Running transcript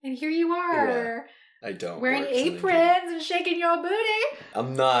And here you are. Yeah, I don't. Wearing aprons and shaking your booty.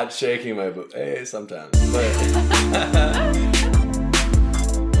 I'm not shaking my booty. Hey, sometimes. But...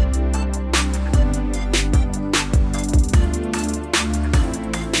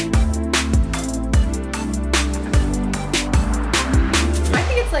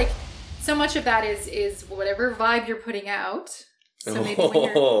 So much of that is whatever vibe you're putting out. So maybe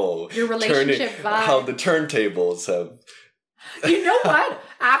when your relationship vibe. How the turntables have. You know what?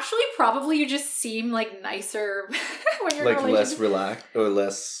 Actually, probably you just seem like nicer when you're like less relaxed or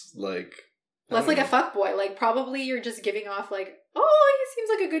less like. Less like a fuckboy. Like probably you're just giving off like, oh, he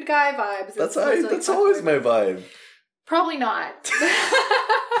seems like a good guy vibes. That's always my vibe. Probably not.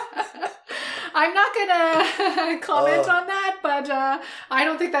 I'm not gonna comment on that, but I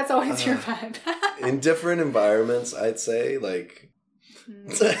don't think that's always your vibe. In different environments, I'd say, like...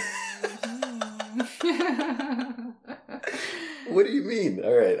 What do you mean?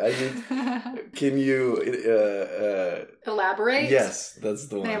 All right, can you... Elaborate? Yes, that's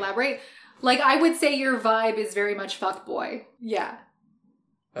the one. Can I elaborate? Like, I would say your vibe is very much fuckboy. Yeah.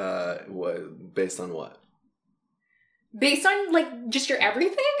 Based on what? Based on, like, just your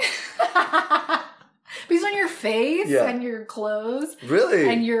everything? Based on your face and your clothes. Really?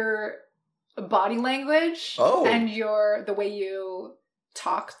 And your body language. Oh. And the way you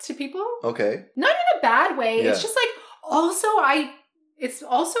talk to people. Okay. Not in a bad way. Yeah. It's just, like, it's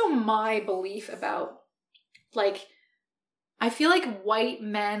also my belief about, like, I feel like white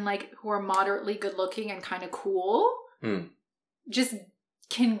men, like, who are moderately good looking and kind of cool just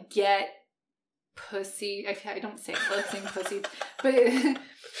can get pussy. I don't say pussy, but see,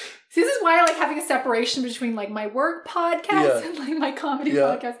 this is why I like having a separation between like my work podcast and like my comedy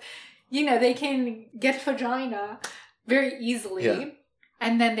podcast. You know, they can get vagina very easily,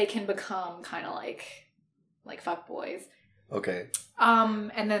 and then they can become kind of like fuckboys. Okay.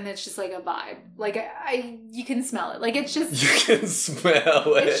 And then it's just like a vibe. Like you can smell it. Like it's just you can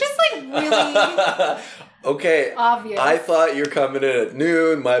smell it. It's just like really. Okay. Obvious. I thought you're coming in at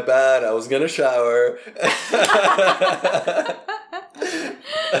noon. My bad. I was gonna shower.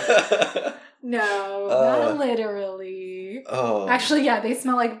 No, not literally. Oh. Actually, yeah, they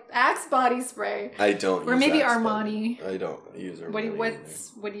smell like Axe body spray. I don't. Or maybe Armani. I don't use Armani.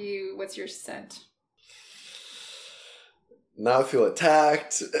 What's your scent? Now I feel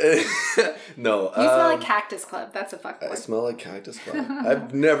attacked. No. You smell like Cactus Club. That's a fuckboy. I smell like Cactus Club.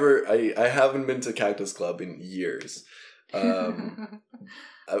 I haven't been to Cactus Club in years.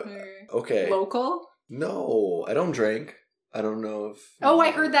 Okay. Local? No, I don't drink. I don't know if... Oh,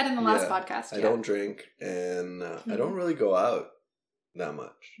 I heard that in the last podcast. Yeah. I don't drink, and I don't really go out that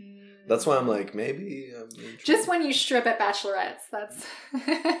much. That's why I'm like, maybe... Just when you strip at bachelorettes, that's...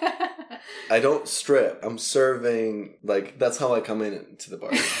 I don't strip. I'm serving, like, that's how I come into the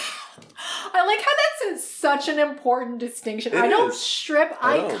bar. I like how that's such an important distinction. I don't strip.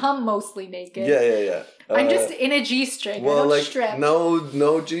 I come mostly naked. Yeah. I'm just in a G-string. Well, I don't like, strip.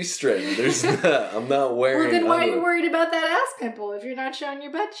 No G-string. There's not. I'm not wearing... Well, then why are you worried about that ass pimple if you're not showing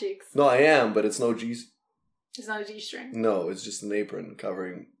your butt cheeks? No, I am, but it's no G... It's not a G-string. No, it's just an apron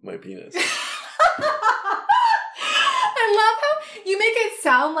covering my penis. I love how you make it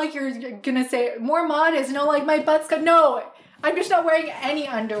sound like you're gonna say more modest. No, like my butt's got... No, I'm just not wearing any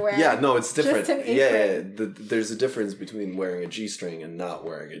underwear. Yeah, no, it's different. Just an apron. Yeah. There's a difference between wearing a G-string and not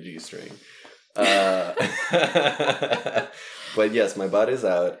wearing a G-string. But yes, my butt is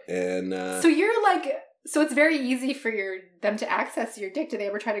out, and so you're like, so it's very easy for them to access your dick. Do they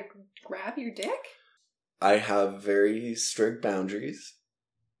ever try to grab your dick? I have very strict boundaries.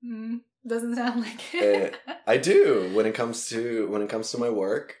 Doesn't sound like it. I do. When it comes to my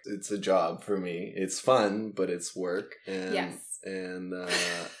work, it's a job for me. It's fun, but it's work. And, yes. And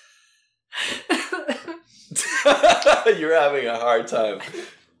you're having a hard time.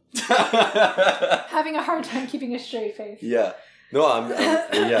 Having a hard time keeping a straight face. Yeah. No, I'm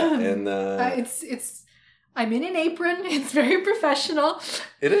yeah, and it's I'm in an apron. It's very professional.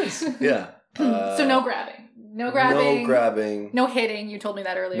 It is. Yeah. So no grabbing. No grabbing. No hitting. You told me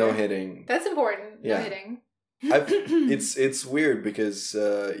that earlier. No hitting. That's important. Yeah. No hitting. It's weird because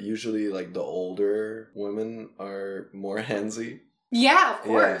usually like the older women are more handsy. Yeah, of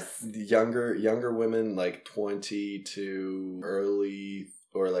course. Yeah. Younger women like 20 to early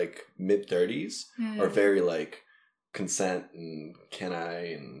or like mid 30s are very like consent and can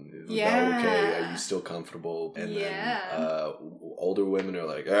I and is that okay? Are you still comfortable? And then older women are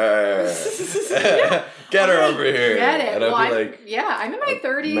like, get her over here. Get it. And I'd be like, I'm in my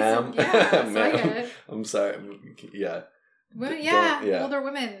 30s. Ma'am, Yeah, so I get it. I'm sorry. Yeah. Women, Yeah. older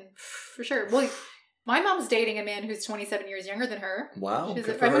women for sure. Well, My mom's dating a man who's 27 years younger than her. Wow. It's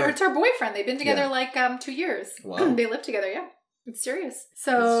her boyfriend. They've been together 2 years. Wow. They live together, yeah. It's serious.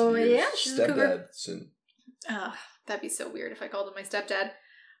 So, yeah. She's a cougar. Stepdad soon. That'd be so weird if I called him my stepdad.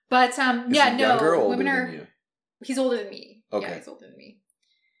 But, Is he younger or older women are... than you? He's older than me. Okay. Yeah, he's older than me.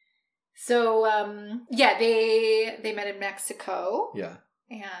 So, they met in Mexico. Yeah.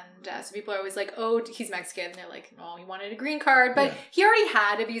 And so people are always like, oh, he's Mexican. And they're like, oh, he wanted a green card. But he already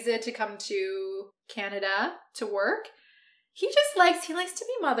had a visa to come to Canada to work. He likes to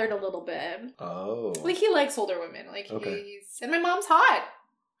be mothered a little bit. Oh. Like, he likes older women. Like, okay. And my mom's hot.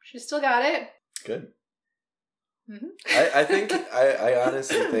 She's still got it. Good. Mm-hmm. I think, I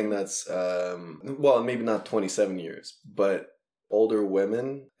honestly think that's, well, maybe not 27 years, but older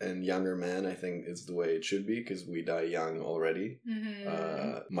women and younger men, I think, is the way it should be, because we die young already.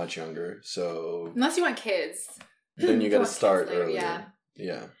 Mm-hmm. Much younger. So unless you want kids, then you got to start earlier.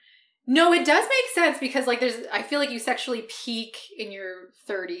 Yeah. No, it does make sense, because I feel like you sexually peak in your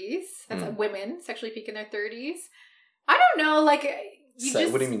 30s. That's women sexually peak in their 30s. I don't know, what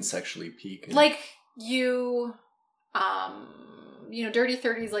do you mean sexually peak? Like you, dirty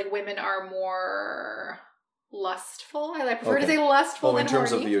 30s, like women are more lustful. I prefer to say lustful than horny. In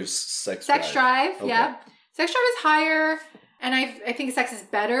terms of your sex drive. Okay. Yeah. Sex drive is higher, and I think sex is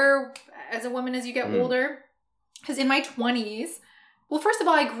better as a woman as you get older. Because in my 20s, well, first of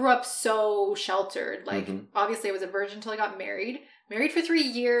all, I grew up so sheltered. Obviously, I was a virgin until I got married. Married for 3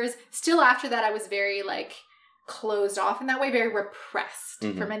 years. Still after that, I was very, closed off in that way, very repressed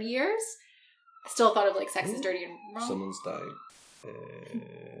for many years. I still thought of, sex is dirty and wrong. Someone's dying.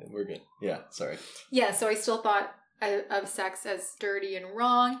 We're good. Yeah, sorry. Yeah, so I still thought of sex as dirty and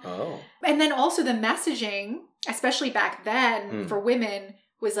wrong. Oh. And then also the messaging, especially back then for women,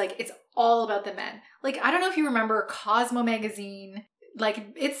 was it's all about the men. I don't know if you remember Cosmo magazine.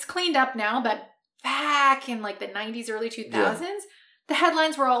 It's cleaned up now, but back in the 90s, early 2000s, the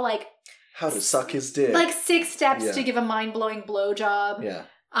headlines were all how to suck his dick. 6 steps to give a mind-blowing blowjob. Yeah.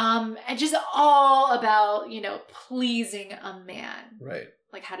 And just all about, pleasing a man. Right.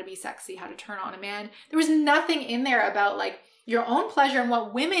 How to be sexy, how to turn on a man. There was nothing in there about your own pleasure and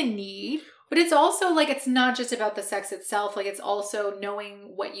what women need. But it's also it's not just about the sex itself. It's also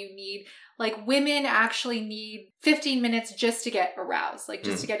knowing what you need. Women actually need 15 minutes just to get aroused,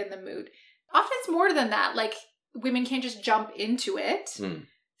 just to get in the mood. Often it's more than that. Women can't just jump into it.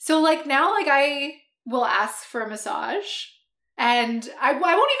 So now I will ask for a massage. And I won't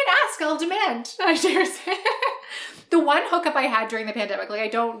even ask, I'll demand. I dare say. The one hookup I had during the pandemic, I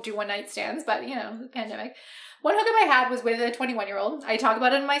don't do one night stands, but the pandemic. One hookup I had was with a 21-year-old. I talk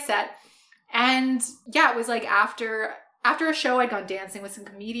about it in my set. And yeah, it was after a show, I'd gone dancing with some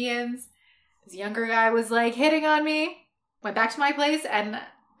comedians. This younger guy was hitting on me. Went back to my place, and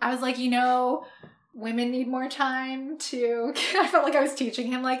I was women need more time to... I felt like I was teaching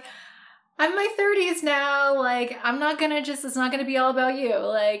him, I'm in my 30s now. I'm not gonna it's not gonna be all about you.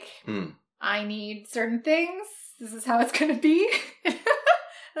 I need certain things. This is how it's gonna be. I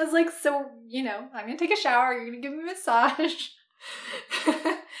was so, I'm gonna take a shower. You're gonna give me a massage.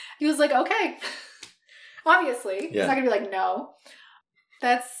 He was okay. Obviously. He's not gonna be no.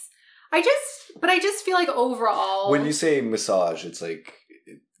 I just feel overall. When you say massage, it's like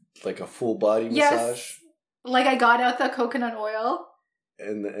a full body massage? Yes. I got out the coconut oil.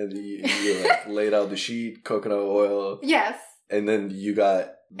 And you laid out the sheet, coconut oil. Yes. And then you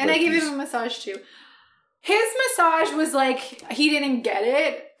got... And I gave him a massage too. His massage was he didn't get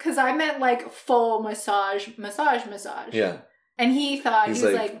it, because I meant full massage. Yeah. And he thought, he's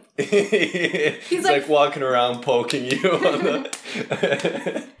walking around poking you on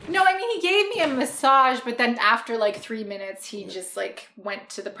the... No, I mean, he gave me a massage, but then after 3 minutes, he just went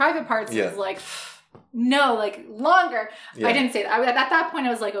to the private parts and was no, longer. Yeah. I didn't say that. At that point, I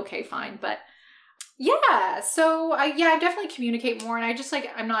was okay, fine. But yeah, so I definitely communicate more. And I just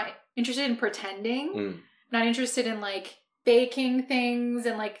I'm not interested in pretending. I'm not interested in faking things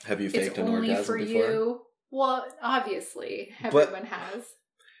and have you faked an only orgasm for before? You. Well, obviously, everyone has.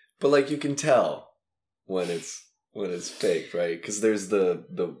 But you can tell when it's faked, right? Because there's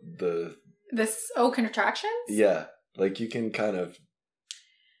the contractions? Yeah. You can kind of...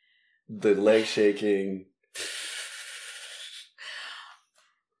 The leg shaking.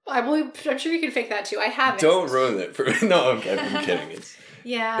 I'm sure you can fake that too. I haven't. Don't ruin it for me. No, I'm kidding.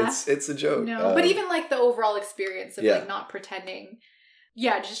 It's a joke. No, but even the overall experience of not pretending.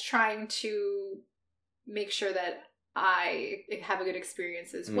 Yeah, just trying to make sure that I have a good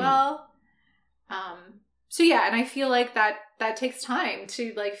experience as well. So yeah, and I feel that takes time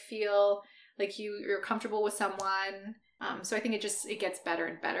to feel you're comfortable with someone. So I think it gets better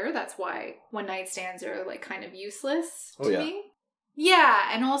and better. That's why one night stands are like kind of useless to me. Yeah,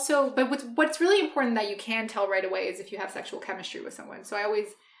 and also, but what's really important that you can tell right away is if you have sexual chemistry with someone. So I always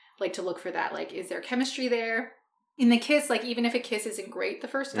like to look for that. Like, is there chemistry there? In the kiss, like, even if a kiss isn't great the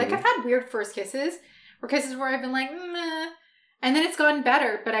first... Like, I've had weird first kisses, or kisses where I've been like, meh, and then it's gotten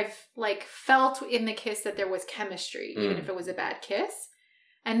better, but I've, like, felt in the kiss that there was chemistry, even if it was a bad kiss.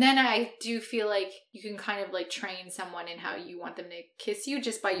 And then I do feel like you can kind of, like, train someone in how you want them to kiss you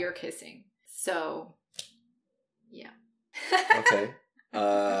just by your kissing. So, yeah. Okay.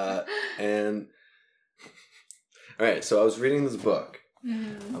 And... All right, so I was reading this book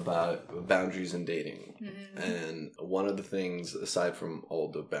about boundaries in dating. And one of the things, aside from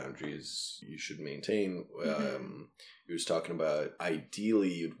all the boundaries you should maintain, he was talking about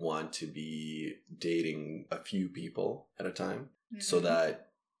ideally you'd want to be dating a few people at a time so that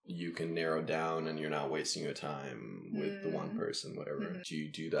you can narrow down and you're not wasting your time with the one person, whatever. Do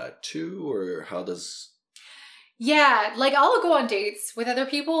you do that too, or how does... Yeah, like I'll go on dates with other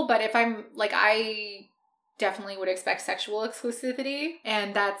people, but if I'm like, I definitely would expect sexual exclusivity,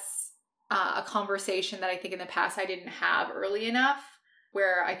 and that's a conversation that I think in the past I didn't have early enough,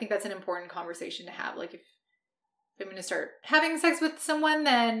 where I think that's an important conversation to have. Like, if I'm going to start having sex with someone,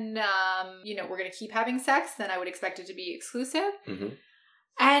 then we're going to keep having sex, then I would expect it to be exclusive.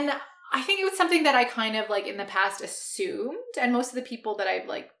 And I think it was something that I kind of like in the past assumed, and most of the people that I've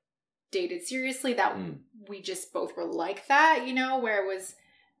like dated seriously, that we just both were like that, where it was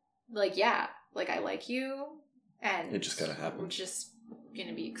like, yeah, like I like you, and it just gotta happen. We're just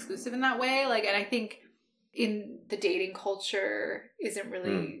gonna be exclusive in that way. Like, and I think in the dating culture isn't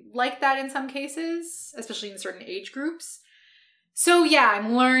really like that in some cases, especially in certain age groups. So yeah,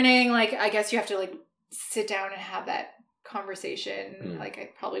 I'm learning, like, I guess you have to like sit down and have that conversation,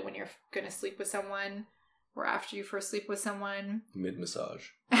 like probably when you're gonna sleep with someone or after you first sleep with someone. Mid-massage.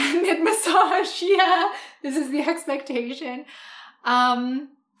 Mid-massage, yeah. This is the expectation.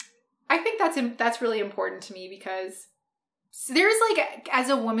 I think that's really important to me because there's like, as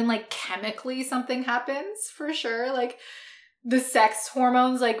a woman, like chemically something happens for sure. Like the sex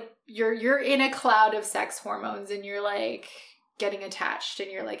hormones, like you're in a cloud of sex hormones and you're like getting attached and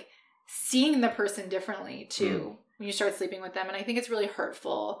you're like seeing the person differently too when you start sleeping with them. And I think it's really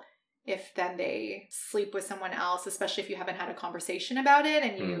hurtful if then they sleep with someone else, especially if you haven't had a conversation about it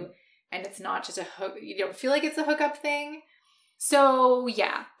and it's not just a hook, you don't feel like it's a hookup thing. So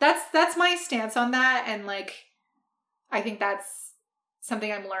yeah, that's my stance on that. And like, I think that's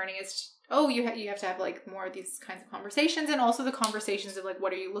something I'm learning is, you have to have like more of these kinds of conversations, and also the conversations of like,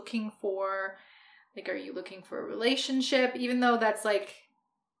 what are you looking for? Like, are you looking for a relationship? Even though that's like,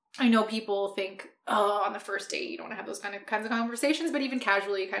 I know people think, on the first date, you don't want to have those kinds of conversations, but even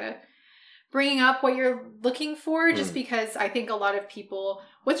casually kind of bringing up what you're looking for, just because I think a lot of people,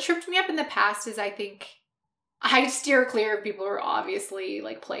 what's tripped me up in the past is I think I steer clear of people who are obviously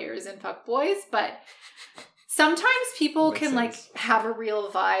like players and fuckboys, but sometimes people can like have a real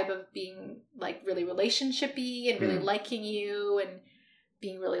vibe of being like really relationship-y and really liking you and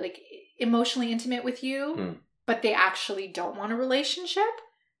being really like emotionally intimate with you, but they actually don't want a relationship.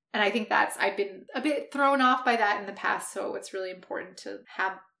 And I think I've been a bit thrown off by that in the past. So it's really important to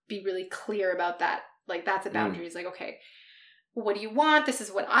be really clear about that. Like, that's a boundary. It's like, okay, what do you want? This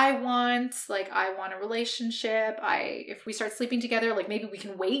is what I want. Like, I want a relationship. If we start sleeping together, like maybe we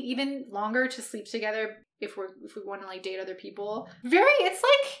can wait even longer to sleep together if we want to like date other people. It's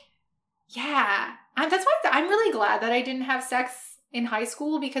like, yeah. That's why I'm really glad that I didn't have sex in high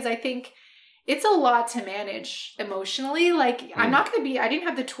school, because I think it's a lot to manage emotionally. Like, I didn't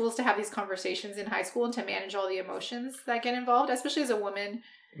have the tools to have these conversations in high school and to manage all the emotions that get involved, especially as a woman.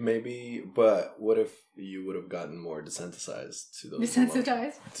 Maybe, but what if you would have gotten more desensitized to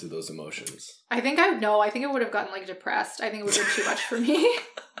those emotions? I think I would have gotten like depressed. I think it would have been too much for me.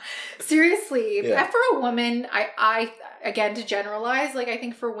 Seriously. Yeah. For a woman, I again, to generalize, like I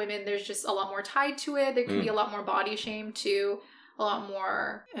think for women there's just a lot more tied to it. There can be a lot more body shame too, a lot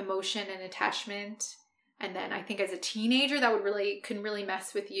more emotion and attachment. And then I think as a teenager that can really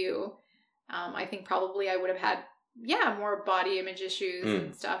mess with you. I think probably I would have had more body image issues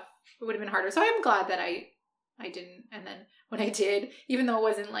and stuff. It would have been harder. So I'm glad that I didn't. And then when I did, even though it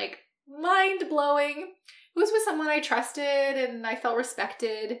wasn't like mind blowing, it was with someone I trusted and I felt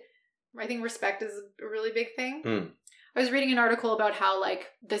respected. I think respect is a really big thing. I was reading an article about how like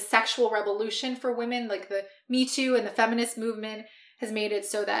the sexual revolution for women, like the Me Too and the feminist movement, has made it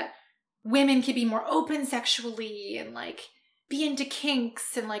so that women can be more open sexually and like be into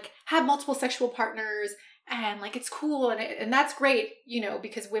kinks and like have multiple sexual partners. And like, it's cool. And that's great,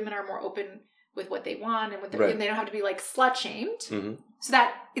 because women are more open with what they want and Right. and they don't have to be like slut shamed. Mm-hmm. So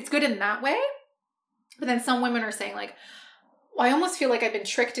that it's good in that way. But then some women are saying like, well, I almost feel like I've been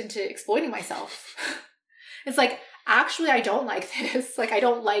tricked into exploiting myself. It's like, actually, I don't like this. Like, I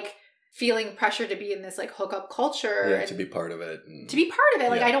don't like feeling pressure to be in this like hookup culture. Yeah, to be part of it. To be part of it.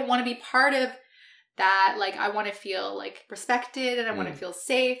 Like, yeah. I don't want to be part of that. Like, I want to feel like respected and I want to feel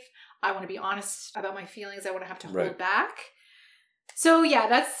safe. I want to be honest about my feelings. I want to have to hold back. So yeah,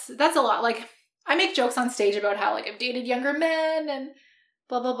 that's a lot. Like, I make jokes on stage about how like I've dated younger men and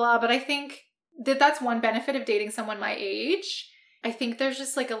blah, blah, blah. But I think that's one benefit of dating someone my age. I think there's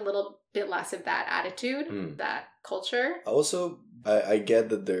just like a little bit less of that attitude, that culture. Also, I get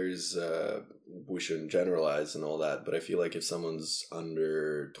that there's, we shouldn't generalize and all that, but I feel like if someone's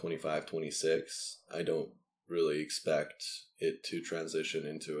under 25, 26, I don't really expect it to transition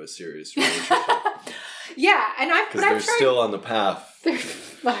into a serious relationship. Yeah, and because they're still on the path.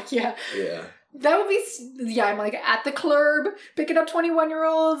 Fuck yeah. Yeah. That would be, yeah, I'm like at the club, picking up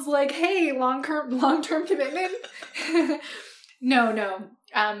 21-year-olds, like, hey, long-term commitment. No.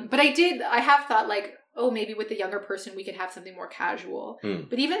 But I have thought like, oh, maybe with the younger person, we could have something more casual.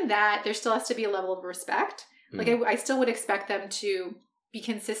 But even that, there still has to be a level of respect. Like, I still would expect them to be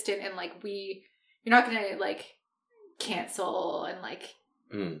consistent and like, you're not going to like cancel and like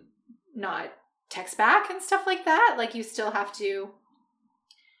not text back and stuff like that. Like, you still have to,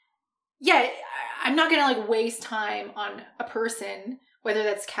 yeah, I'm not going to like waste time on a person, whether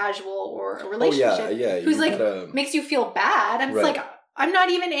that's casual or a relationship, who's like, makes you feel bad. I'm just like, I'm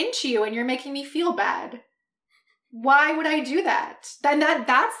not even into you and you're making me feel bad. Why would I do that? Then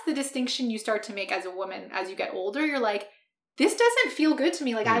that's the distinction you start to make as a woman as you get older. You're like, this doesn't feel good to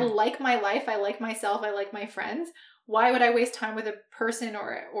me. Like, I like my life. I like myself. I like my friends. Why would I waste time with a person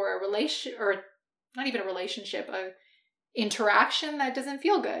or a relation, or not even a relationship, a interaction that doesn't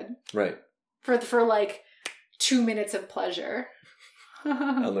feel good? Right. For like 2 minutes of pleasure.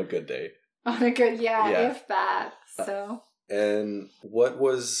 On a good day. On a good, if that. So. And what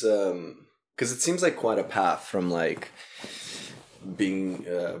was, because it seems like quite a path from like being,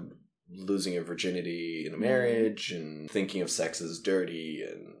 losing your virginity in a marriage and thinking of sex as dirty,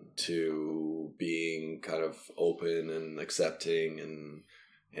 and to being kind of open and accepting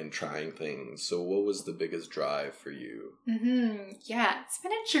and trying things. So what was the biggest drive for you? Yeah, it's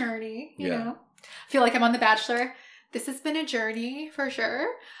been a journey, you know. I feel like I'm on The Bachelor. This has been a journey for sure.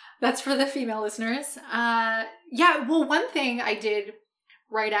 That's for the female listeners. Well, one thing I did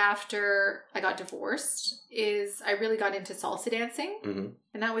right after I got divorced is I really got into salsa dancing.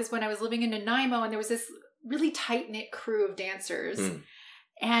 And that was when I was living in Nanaimo, and there was this really tight-knit crew of dancers.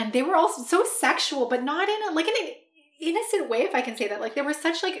 And they were all so sexual, but not in an innocent way, if I can say that. Like, they were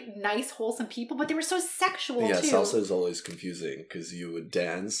such like nice, wholesome people, but they were so sexual too. Yeah, salsa is always confusing because you would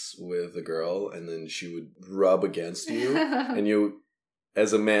dance with a girl and then she would rub against you, and you,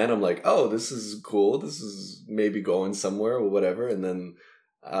 as a man, I'm like, oh, this is cool. This is maybe going somewhere or whatever. And then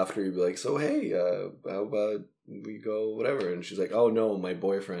after, you'd be like, so hey, how about we go whatever? And she's like, oh no, my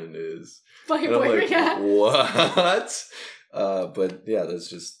boyfriend is. My boyfriend, like, what? But yeah, that's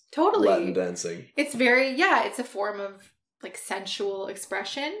just totally Latin dancing. It's very, it's a form of like sensual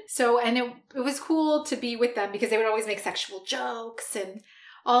expression. So, and it was cool to be with them because they would always make sexual jokes and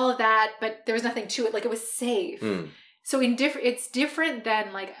all of that, but there was nothing to it. Like, it was safe. So it's different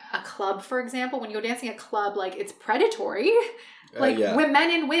than like a club, for example. When you go dancing at a club, like, it's predatory. Like, when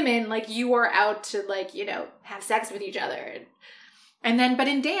men and women, like, you are out to like, you know, have sex with each other. And then, but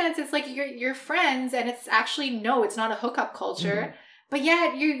in dance, it's like you're friends, and it's actually, no, it's not a hookup culture. But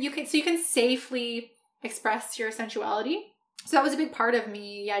yet you can safely express your sensuality. So that was a big part of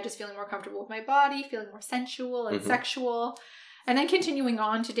me. Just feeling more comfortable with my body, feeling more sensual and sexual, and then continuing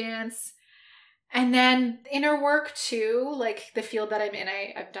on to dance. And then inner work too, like the field that I'm in,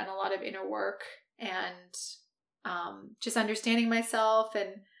 I've done a lot of inner work and just understanding myself and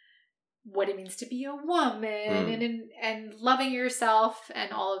what it means to be a woman and loving yourself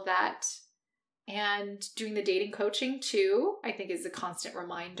and all of that. And doing the dating coaching too, I think, is a constant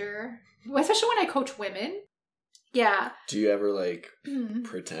reminder, especially when I coach women. Yeah. Do you ever like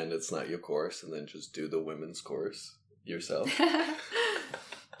pretend it's not your course and then just do the women's course yourself?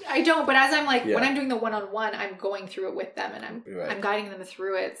 I don't, but as I'm like, when I'm doing the one-on-one, I'm going through it with them and I'm guiding them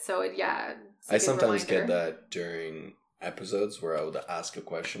through it. So I sometimes get that during episodes where I would ask a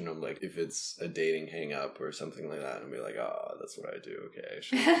question. I'm like, if it's a dating hang up or something like that, and be like, oh, that's what I do. Okay, I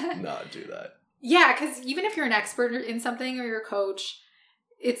should not do that. Yeah, because even if you're an expert in something or you're a coach,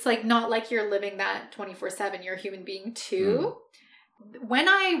 it's like not like you're living that 24/7. You're a human being too. When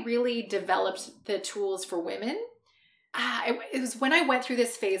I really developed the tools for women It was when I went through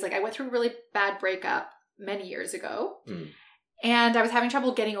this phase. Like I went through a really bad breakup many years ago. And I was having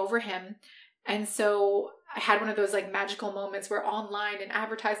trouble getting over him. And so I had one of those like magical moments where online an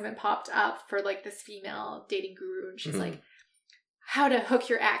advertisement popped up for like this female dating guru. And she's like, how to hook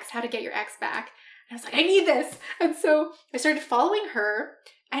your ex, how to get your ex back. And I was like, I need this. And so I started following her,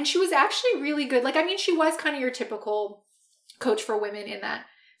 and she was actually really good. Like, I mean, she was kind of your typical coach for women in that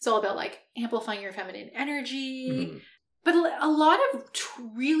it's all about like amplifying your feminine energy, but a lot of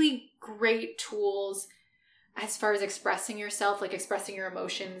really great tools as far as expressing yourself, like expressing your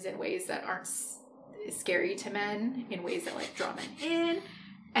emotions in ways that aren't scary to men, in ways that like draw men in,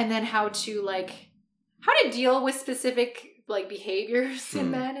 and then how to deal with specific like behaviors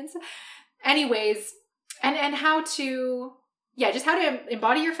in men and stuff. Anyways, and how to, just how to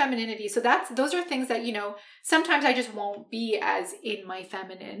embody your femininity. So those are things that, you know, sometimes I just won't be as in my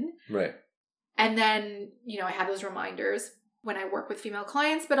feminine. Right. And then, you know, I have those reminders when I work with female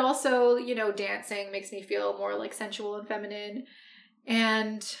clients, but also, you know, dancing makes me feel more like sensual and feminine.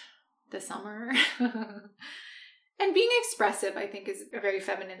 And the summer and being expressive, I think, is a very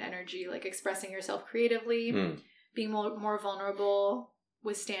feminine energy, like expressing yourself creatively, being more vulnerable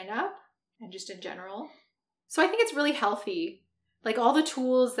with stand-up and just in general. So I think it's really healthy. Like all the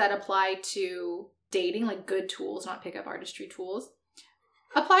tools that apply to dating, like good tools, not pickup artistry tools,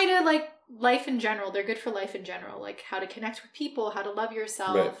 apply to like life in general. They're good for life in general, like how to connect with people, how to love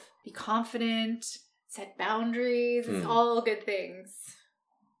yourself, be confident, set boundaries. It's all good things.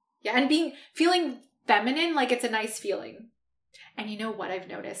 Yeah, and feeling feminine, like it's a nice feeling. And you know what I've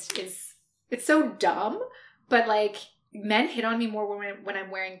noticed is, it's so dumb, but like men hit on me more when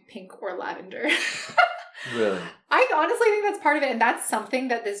I'm wearing pink or lavender. Really? I honestly think that's part of it. And that's something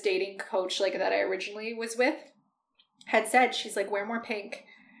that this dating coach, like that I originally was with, had said. She's like, wear more pink.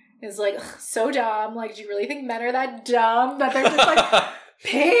 It's like, so dumb. Like, do you really think men are that dumb that they're just like,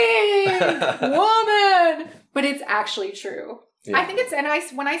 pink, woman? But it's actually true. Yeah. I think it's, and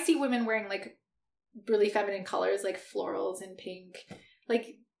when I see women wearing like really feminine colors, like florals and pink,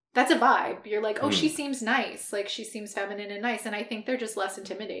 like that's a vibe. You're like, oh, she seems nice. Like she seems feminine and nice. And I think they're just less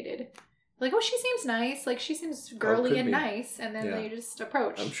intimidated. Like, oh, she seems nice. Like she seems girly and nice. And then they just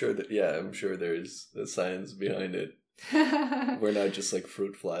approach. I'm sure there's the science behind it. We're not just like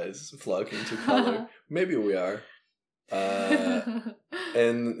fruit flies flocking to color. Maybe we are. And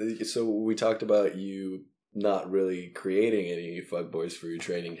so we talked about you not really creating any fuckboys for your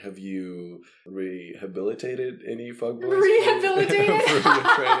training. Have you rehabilitated any fuckboys for your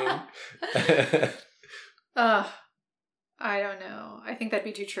training? I don't know. I think that'd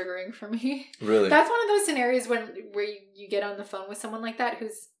be too triggering for me. Really? That's one of those scenarios where you get on the phone with someone like that,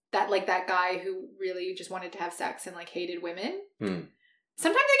 who's that guy who really just wanted to have sex and like hated women.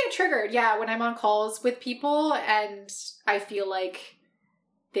 Sometimes I get triggered, when I'm on calls with people and I feel like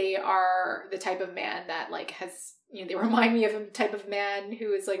they are the type of man that like has, you know, they remind me of a type of man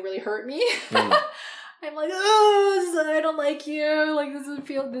who has like really hurt me. I'm like, oh, I don't like you. Like this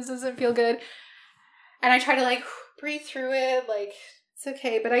doesn't feel good. And I try to like breathe through it. Like it's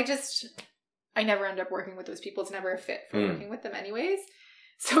okay. But I never end up working with those people. It's never a fit for working with them anyways.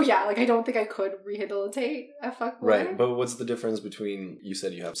 So like I don't think I could rehabilitate a fuckboy. Right. But what's the difference between, you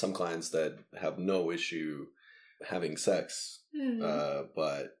said you have some clients that have no issue having sex,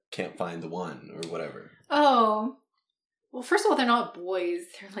 but can't find the one or whatever. Oh, well, first of all, they're not boys.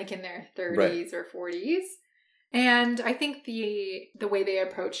 They're like in their 30s or 40s. And I think the way they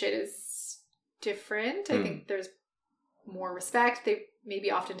approach it is different. I think there's more respect.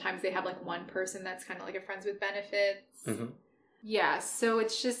 Oftentimes they have like one person that's kind of like a friends with benefits. Yeah, so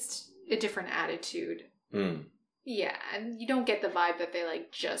it's just a different attitude. Yeah, and you don't get the vibe that they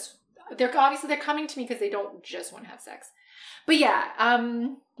like they're coming to me because they don't just want to have sex. But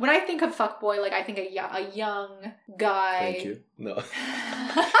when I think of fuckboy, like I think a young guy. Thank you. No.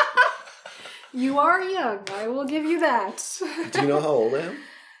 You are young. I will give you that. Do you know how old I am?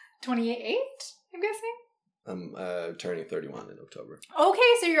 28, I'm guessing. I'm turning 31 in October.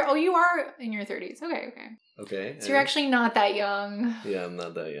 Okay, so you are in your 30s. Okay. So you're actually not that young. Yeah, I'm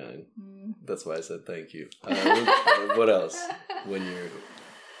not that young. That's why I said thank you. What else?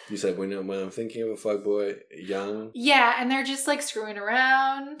 You said when I'm thinking of a fuckboy, young. Yeah, and they're just like screwing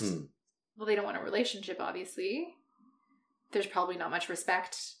around. Well, they don't want a relationship, obviously. There's probably not much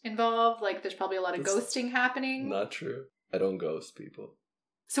respect involved. Like, there's probably a lot of ghosting happening. Not true. I don't ghost people.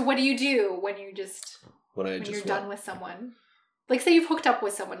 So what do you do when you're done with someone? Like, say you've hooked up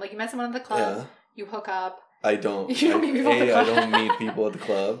with someone. Like, you met someone at the club. You hook up. I don't. You don't meet people at the club. I don't meet people at the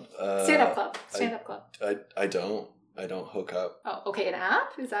club. Stand-up club. I don't hook up. Oh, okay. An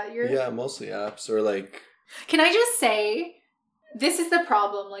app? Is that your... Yeah, mostly apps or like... Can I just say, this is the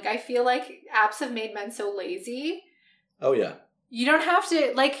problem. Like, I feel like apps have made men so lazy. Oh, yeah. You don't have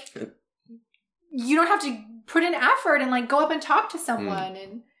to, like, you don't have to put in effort and, like, go up and talk to someone.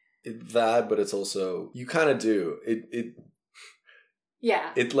 And that, but it's also, you kind of do.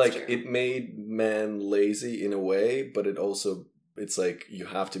 Yeah. It made men lazy in a way, but it's like you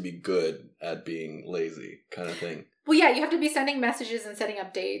have to be good at being lazy kind of thing. Well, yeah, you have to be sending messages and setting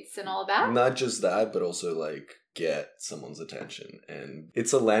up dates and all of that. Not just that, but also like get someone's attention. And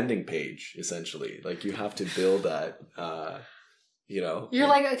it's a landing page, essentially. Like you have to build that, You're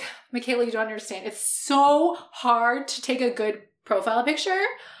like, Michaela, you don't understand. It's so hard to take a good profile picture.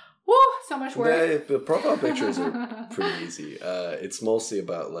 Woo, so much work. Yeah, the profile pictures are pretty easy. It's mostly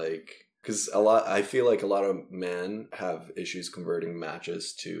about like, because I feel like a lot of men have issues converting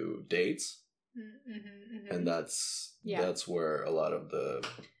matches to dates. And that's where a lot of the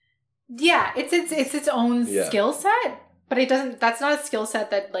it's its own skill set, but that's not a skill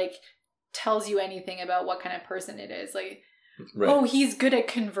set that like tells you anything about what kind of person it is. Like, oh, he's good at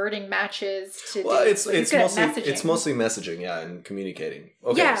converting matches to dates. It's mostly messaging, and communicating.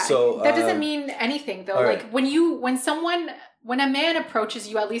 Okay, yeah, so that doesn't mean anything though. Like right. When a man approaches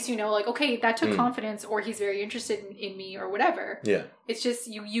you, at least you know, like, okay, that took confidence, or he's very interested in me, or whatever. Yeah. It's just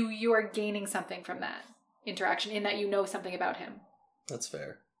you are gaining something from that interaction, in that you know something about him. That's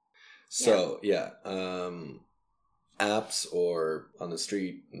fair. So, apps or on the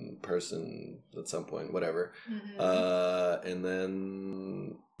street, in person at some point, whatever. And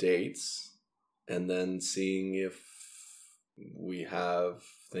then dates, and then seeing if we have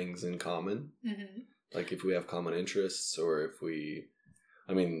things in common. Like if we have common interests, or if they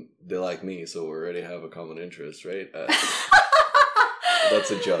like me, so we already have a common interest, right?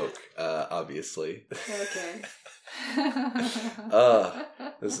 That's a joke, obviously. Okay.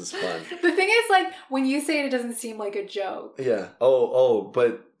 This is fun. The thing is, like, when you say it doesn't seem like a joke. Yeah.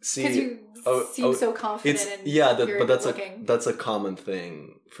 But see, because you seem so confident. But that's a common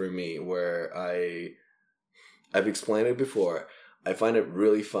thing for me, where I've explained it before. I find it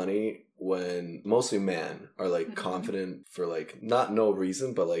really funny when mostly men are like confident for like not no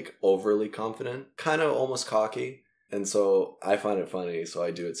reason, but like overly confident, kind of almost cocky. And so I find it funny, so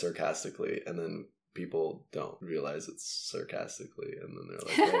I do it sarcastically, and then people don't realize it's sarcastically, and then they're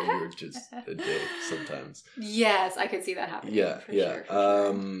like, "Oh, you're just a dick." Sometimes. Yes, I could see that happening. Yeah, for sure.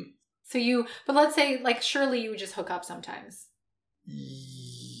 But let's say, like, surely you would just hook up sometimes.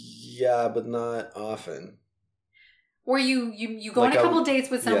 Yeah, but not often. Or you go on a couple dates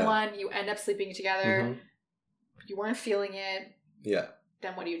with someone, you end up sleeping together, you weren't feeling it. Yeah.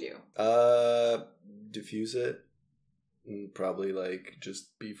 Then what do you do? Diffuse it. And probably like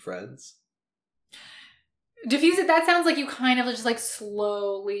just be friends. Diffuse it, that sounds like you kind of just like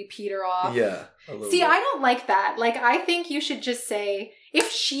slowly peter off. Yeah. See, I don't like that. Like, I think you should just say,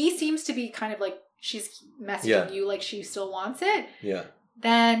 if she seems to be kind of like she's messaging you like she still wants it,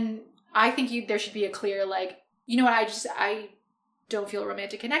 then I think there should be a clear, like, you know what, I don't feel a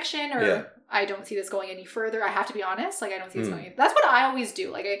romantic connection, or I don't see this going any further. I have to be honest. Like, I don't see this going. That's what I always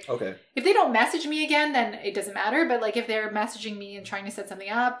do. Like, if they don't message me again, then it doesn't matter. But like, if they're messaging me and trying to set something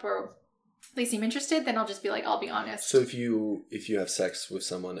up, or they seem interested, then I'll just be like, I'll be honest. So if you have sex with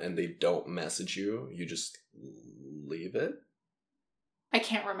someone and they don't message you, you just leave it? I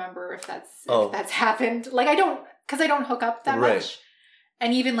can't remember if that's happened. Like, because I don't hook up that much.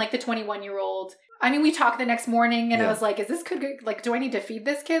 And even like the 21-year-old, I mean, we talked the next morning, and I was like, is this kid, like, do I need to feed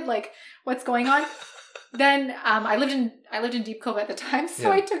this kid? Like, what's going on? Then I lived in Deep Cove at the time,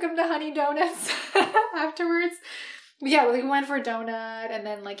 so I took him to Honey Donuts afterwards. Yeah, we went for a donut, and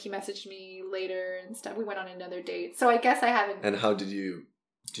then like he messaged me later and stuff. We went on another date. So I guess I haven't. And how did you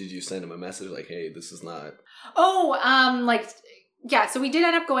send him a message like, hey, this is not... So we did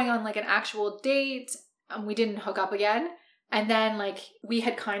end up going on like an actual date. We didn't hook up again. And then, like, we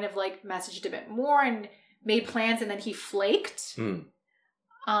had kind of, like, messaged a bit more and made plans, and then he flaked. So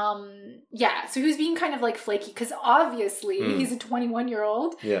he was being kind of, like, flaky, because obviously he's a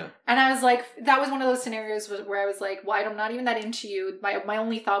 21-year-old. Yeah. And I was like, that was one of those scenarios where I was like, well, I'm not even that into you. My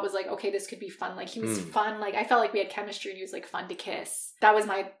only thought was, like, okay, this could be fun. Like, he was fun. Like, I felt like we had chemistry, and he was, like, fun to kiss. That was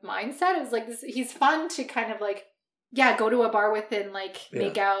my mindset. It was like, he's fun to kind of, like, go to a bar with and, like,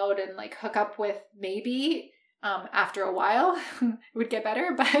 make out and, like, hook up with, maybe. After a while, it would get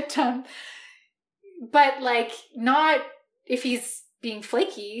better, but like, not if he's being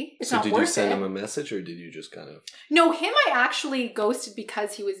flaky. It's not worth it. So did you send him a message, or did you just kind of? No, him I actually ghosted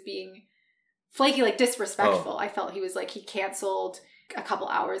because he was being flaky, like disrespectful. I felt he was like, he canceled a couple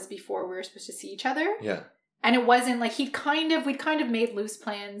hours before we were supposed to see each other. Yeah. And it wasn't like we'd kind of made loose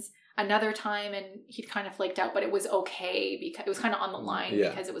plans another time and he'd kind of flaked out, but it was okay because it was kind of on the line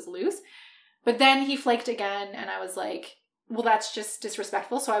because it was loose. But then he flaked again and I was like, well, that's just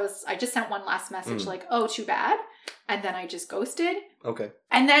disrespectful. So I just sent one last message like, oh, too bad. And then I just ghosted. Okay.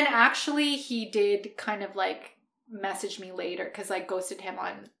 And then actually he did kind of like message me later because I ghosted him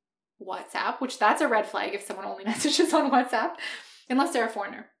on WhatsApp, which that's a red flag if someone only messages on WhatsApp, unless they're a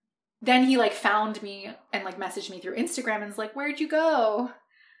foreigner. Then he like found me and like messaged me through Instagram and was like, where'd you go?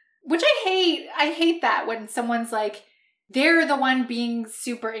 Which I hate. I hate that when someone's like, they're the one being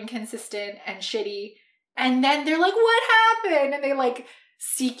super inconsistent and shitty. And then they're like, what happened? And they like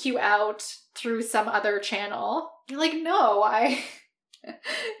seek you out through some other channel. You're like, no,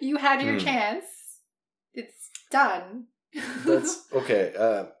 you had your chance. It's done. That's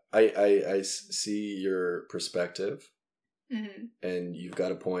okay. I see your perspective. Mm-hmm. And you've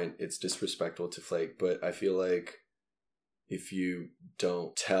got a point. It's disrespectful to flake, but I feel like if you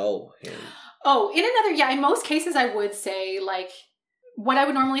don't tell him. Oh, in most cases I would say like, what I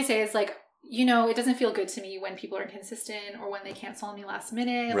would normally say is like, you know, it doesn't feel good to me when people are inconsistent or when they cancel on me last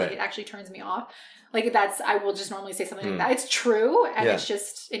minute. Right. Like it actually turns me off. Like I will just normally say something like that. It's true. And it's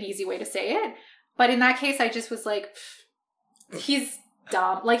just an easy way to say it. But in that case, I just was like, he's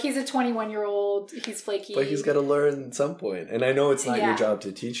dumb. Like he's a 21-year-old. He's flaky. But he's got to learn at some point. And I know it's not your job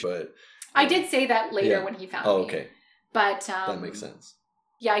to teach, but. I did say that later when he found me. Oh, okay. But. That makes sense.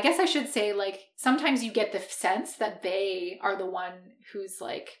 Yeah, I guess I should say like, sometimes you get the sense that they are the one who's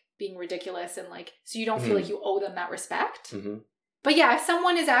like, being ridiculous and like, so you don't feel like you owe them that respect. Mm-hmm. But yeah, if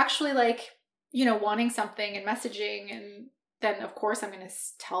someone is actually like, you know, wanting something and messaging, and then of course I'm going to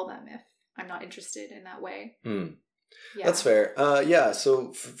tell them if I'm not interested in that way. Yeah. That's fair. Yeah.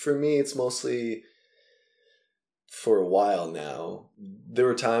 So for me, it's mostly for a while now. There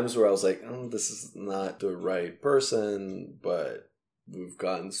were times where I was like, oh, this is not the right person, but we've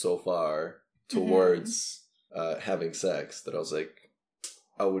gotten so far towards having sex that I was like,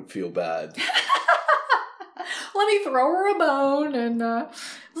 I would feel bad. Let me throw her a bone and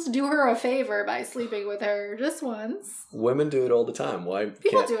let's do her a favor by sleeping with her just once. Women do it all the time. Why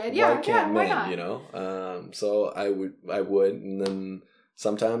people do it? Yeah, why can't why men? not? You know. So I would, and then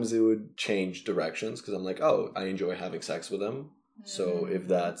sometimes it would change directions because I'm like, oh, I enjoy having sex with them. So if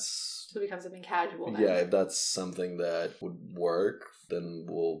that's so it becomes something casual. Then. Yeah, if that's something that would work, then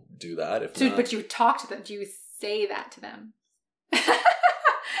we'll do that. If not, but you talk to them. Do you say that to them?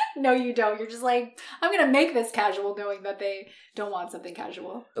 No, you don't. You're just like, I'm going to make this casual knowing that they don't want something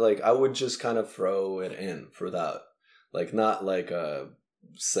casual. Like, I would just kind of throw it in for that. Like, not like a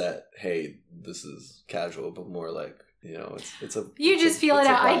set, hey, this is casual, but more like, you know, it's a... You it's just a, feel it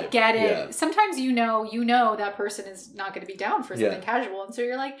out. vibe. I get it. Yeah. Sometimes you know that person is not going to be down for something casual. And so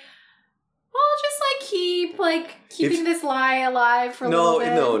you're like, well, just like keeping this lie alive for a little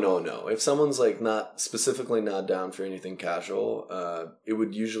bit. No. If someone's like not down for anything casual, it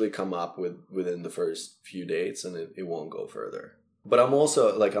would usually come up within the first few dates, and it won't go further. But I'm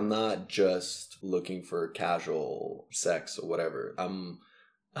also like, I'm not just looking for casual sex or whatever. I'm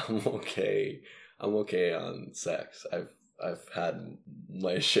okay. I'm okay on sex. I've had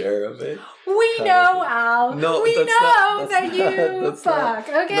my share of it. We know, Al. No, we know that you fuck.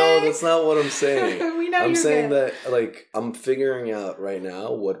 Okay. No, that's not what I'm saying. We know I'm saying good. that like I'm figuring out right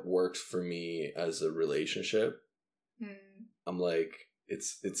now what works for me as a relationship. I'm like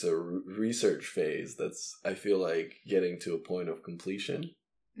it's a research phase that's I feel like getting to a point of completion.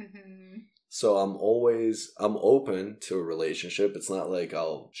 Mm-hmm. So I'm open to a relationship. It's not like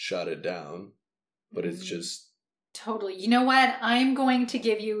I'll shut it down, but it's just. Totally. You know what? I'm going to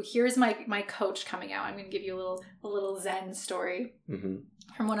give you, here's my coach coming out. I'm going to give you a little Zen story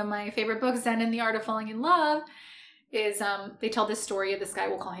from one of my favorite books, Zen and the Art of Falling in Love. Is they tell this story of this guy,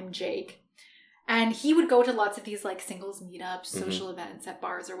 we'll call him Jake. And he would go to lots of these like singles meetups, social events at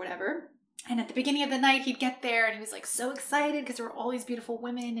bars or whatever. And at the beginning of the night, he'd get there and he was like so excited because there were all these beautiful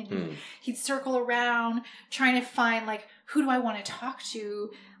women, and he'd circle around trying to find like, who do I want to talk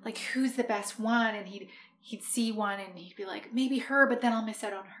to? Like, who's the best one? And he'd see one and he'd be like, maybe her, but then I'll miss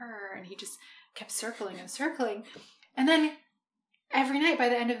out on her. And he just kept circling and circling. And then every night, by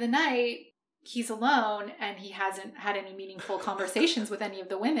the end of the night, he's alone and he hasn't had any meaningful conversations with any of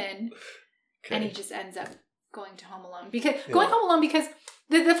the women. Okay. And he just ends up going home alone. Because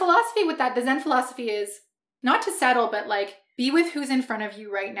the philosophy with that, the Zen philosophy is not to settle, but like be with who's in front of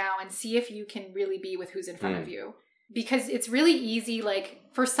you right now and see if you can really be with who's in front of you. Because it's really easy, like,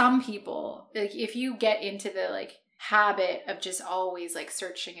 for some people, like, if you get into the, like, habit of just always, like,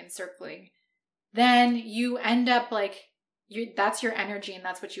 searching and circling, then you end up, like, that's your energy and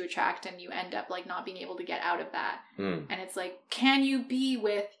that's what you attract, and you end up like not being able to get out of that. Mm. And it's like, can you be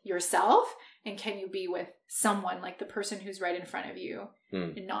with yourself and can you be with someone, like the person who's right in front of you,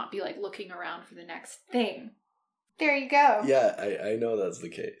 and not be like looking around for the next thing? There you go. Yeah, I know that's the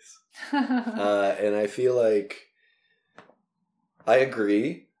case. And I feel like I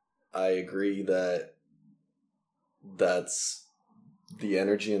agree that that's the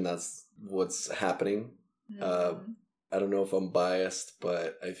energy and that's what's happening. I don't know if I'm biased,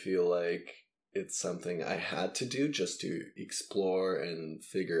 but I feel like it's something I had to do just to explore and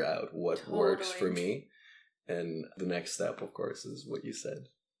figure out what works for me. And the next step, of course, is what you said.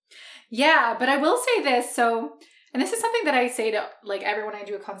 Yeah, but I will say this. So, and this is something that I say to like everyone I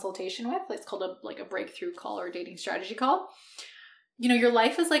do a consultation with. It's called a breakthrough call or a dating strategy call. You know, your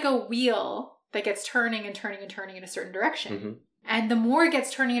life is like a wheel that gets turning and turning and turning in a certain direction. Mm-hmm. And the more it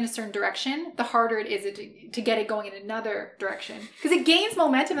gets turning in a certain direction, the harder it is to get it going in another direction. Because it gains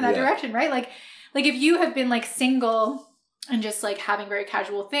momentum in that direction, right? Like if you have been like single and just like having very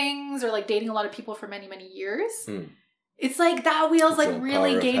casual things or like dating a lot of people for many, many years, it's like that wheel's like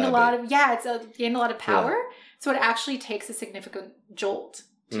really gained a lot of, gained a lot of power. Yeah. So it actually takes a significant jolt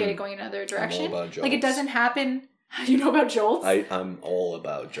to get it going in another direction. I'm all about jolts. Like it doesn't happen. You know about jolts? I'm all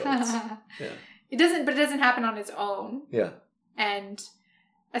about jolts. Yeah. It doesn't happen on its own. Yeah. And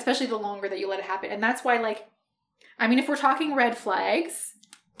especially the longer that you let it happen. And that's why, like, I mean, if we're talking red flags,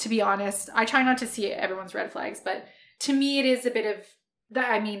 to be honest, I try not to see everyone's red flags, but to me it is a bit of that.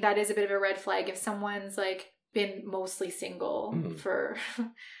 I mean, that is a bit of a red flag if someone's like been mostly single for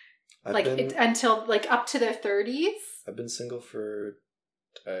until like up to their 30s. I've been single for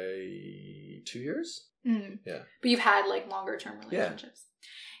 2 years. Yeah. But you've had like longer term relationships.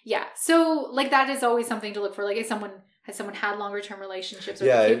 Yeah. So like that is always something to look for. Like has someone had longer term relationships? Or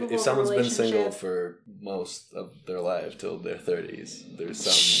if someone's been single for most of their life till their 30s, there's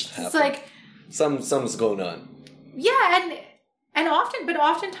something happening. It's like something's going on. Yeah, and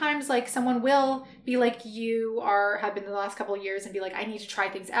oftentimes like someone will be like you have been the last couple of years and be like, I need to try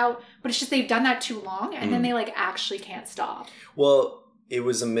things out, but it's just they've done that too long and then they like actually can't stop. Well, it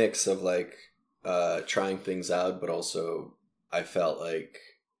was a mix of like trying things out, but also I felt like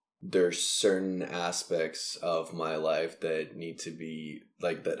there's certain aspects of my life that need to be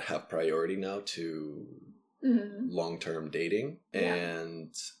like that have priority now to long-term dating. Yeah.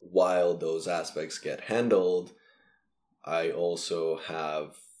 And while those aspects get handled, I also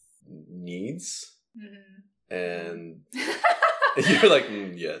have needs. And you're like,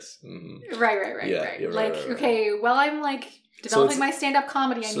 yes. Right. Yeah, like, right. Okay, well, I'm like developing my stand-up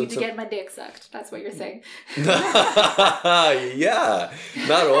comedy. I need to get my dick sucked. That's what you're saying. Yeah,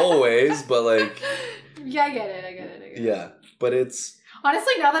 not always, but like. Yeah, I get it. Yeah, but it's.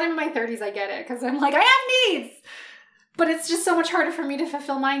 Honestly, now that I'm in my 30s, I get it. Because I'm like, I have needs! But it's just so much harder for me to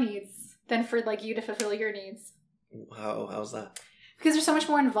fulfill my needs than for like you to fulfill your needs. How's that? Because there's so much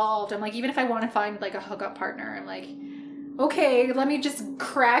more involved. I'm like, even if I want to find like a hookup partner, I'm like, okay, let me just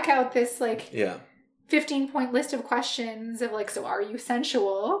crack out this like 15-point list of questions of like, so are you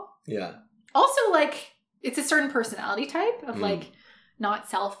sensual? Yeah. Also, like, it's a certain personality type of like not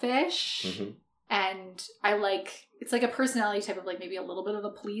selfish. And I like, it's like a personality type of like maybe a little bit of a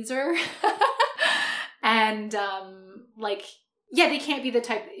pleaser. And like, yeah, they can't be the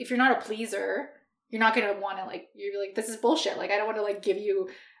type, if you're not a pleaser, you're not going to want to like, you're like, this is bullshit. Like, I don't want to like give you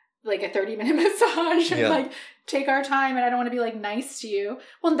like a 30-minute massage and like take our time and I don't want to be like nice to you.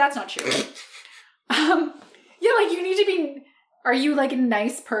 Well, that's not true. Yeah, like you need to be, are you like a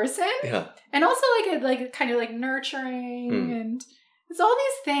nice person? Yeah. And also like kind of like nurturing and it's all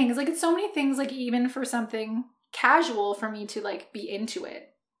these things. Like it's so many things, like even for something casual for me to like be into it,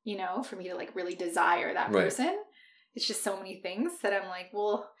 you know, for me to like really desire that person. It's just so many things that I'm like,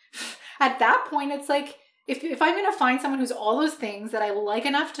 well, at that point, it's like, if I'm going to find someone who's all those things that I like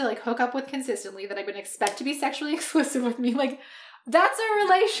enough to like hook up with consistently, that I would expect to be sexually exclusive with me, like that's a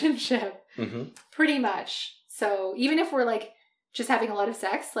relationship pretty much. So even if we're like just having a lot of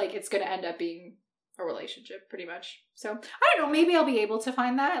sex, like it's going to end up being a relationship pretty much. So I don't know, maybe I'll be able to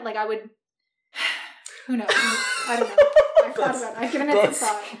find that. Like I would, who knows? I don't know. I've thought about it. I've given it some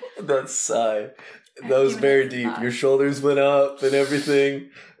thought. That sigh. That was very deep. Your shoulders went up and everything.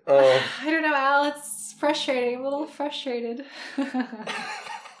 Oh. I don't know, Al. It's frustrating. I'm a little frustrated.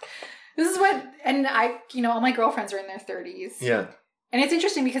 This is what, and I, you know, all my girlfriends are in their 30s. Yeah. And it's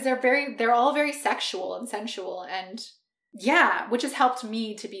interesting because they're all very sexual and sensual and yeah, which has helped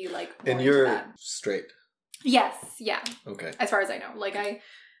me to be like more and you're into that. Straight. Yes. Yeah. Okay. As far as I know. Like hey,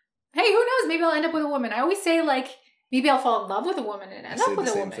 who knows? Maybe I'll end up with a woman. I always say like, maybe I'll fall in love with a woman and end up with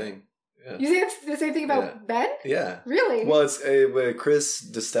a woman. Same thing. Yeah. You say the same thing about Ben? Yeah. Really? Well, it's Chris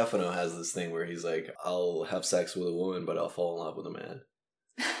DiStefano has this thing where he's like, I'll have sex with a woman, but I'll fall in love with a man.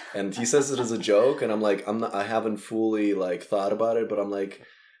 And he says it as a joke, and I'm like, I haven't fully like thought about it, but I'm like,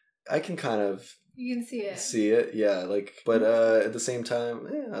 I can kind of you can see it. Yeah, like, but at the same time,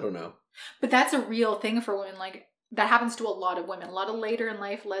 I don't know. But that's a real thing for women. Like, that happens to a lot of women, a lot of later in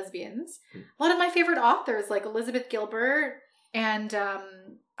life lesbians. A lot of my favorite authors, like Elizabeth Gilbert and I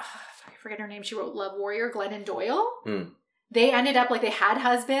forget her name. She wrote Love Warrior, Glennon Doyle. They ended up like they had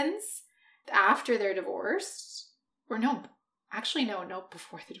husbands after their divorce, or no,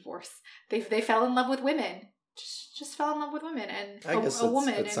 before the divorce. They fell in love with women. Just fell in love with women, and I guess a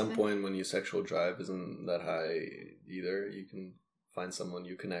woman. At some point, when your sexual drive isn't that high either, you can find someone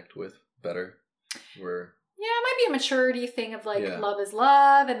you connect with better. Yeah, it might be a maturity thing of like love is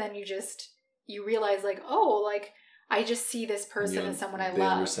love, and then you realize like, oh, like I just see this person as someone I love. They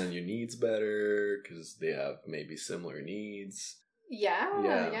understand your needs better because they have maybe similar needs.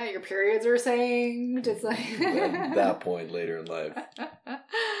 Yeah. Your periods are synced. It's like at that point later in life.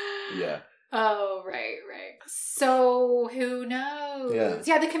 Yeah. Oh, right. So who knows?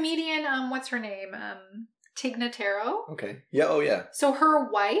 Yeah, the comedian, what's her name? Tig Notaro. Okay. Yeah, oh yeah. So her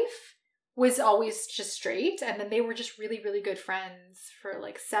wife was always just straight, and then they were just really, really good friends for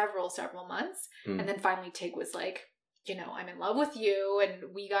like several months. And then finally Tig was like, I'm in love with you,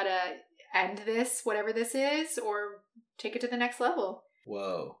 and we gotta end this, whatever this is, or take it to the next level.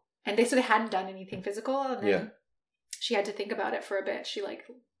 Whoa. And they hadn't done anything physical, and then she had to think about it for a bit. She like,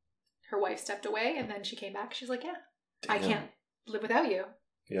 her wife stepped away, and then she came back. She's like, I can't live without you.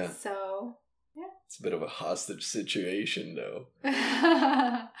 Yeah. So, yeah. It's a bit of a hostage situation, though.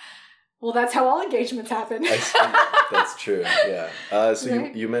 Well, that's how all engagements happen. That's true, yeah. So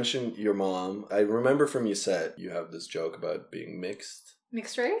right? you mentioned your mom. I remember from your set, you have this joke about being mixed.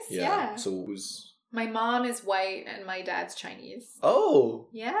 Mixed race? Yeah. So who's... My mom is white and my dad's Chinese. Oh!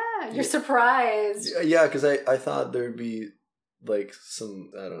 Yeah, you're surprised. Yeah, because I thought there'd be like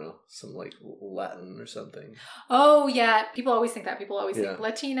some, I don't know, some like Latin or something. Oh, yeah. People always think that. People always think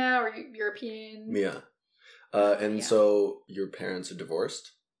Latina or European. Yeah. So your parents are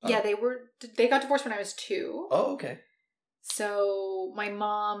divorced? Yeah, they got divorced when I was 2. Oh, okay. So my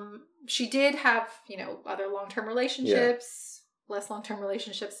mom, she did have, other long-term relationships, less long-term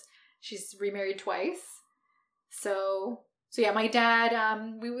relationships. She's remarried twice. So yeah, my dad,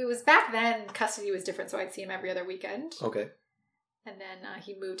 it was back then, custody was different, so I'd see him every other weekend. Okay. And then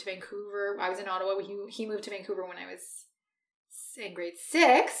he moved to Vancouver. I was in Ottawa. He moved to Vancouver when I was in grade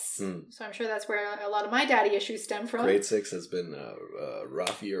 6. So I'm sure that's where a lot of my daddy issues stem from. Grade 6 has been a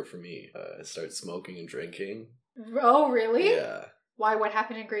rough year for me. I started smoking and drinking. Oh, really? Yeah. Why? What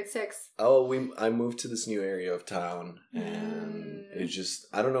happened in grade 6? Oh, I moved to this new area of town, and it just,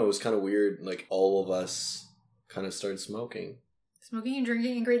 I don't know, it was kind of weird. Like, all of us kind of started smoking. Smoking and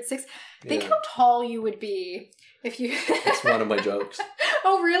drinking in grade 6? Think how tall you would be if you... That's one of my jokes.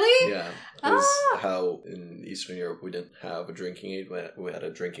 Oh, really? Yeah. It was how in Eastern Europe we didn't have a drinking age. We had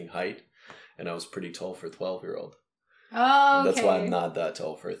a drinking height, and I was pretty tall for a 12-year-old. Oh, okay. That's why I'm not that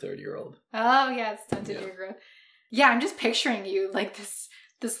tall for a 30-year-old. Oh, yeah, it's stunted your growth. Yeah, I'm just picturing you like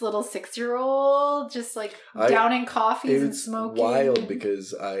this little 6-year-old just like downing coffees and smoking. It's wild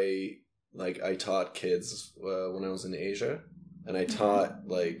because I taught kids when I was in Asia, and I taught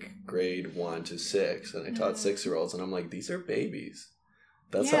like grade 1 to 6, and I taught 6-year-olds, and I'm like, these are babies.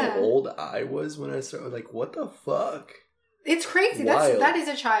 That's how old I was when I started. Like, what the fuck? It's crazy. That is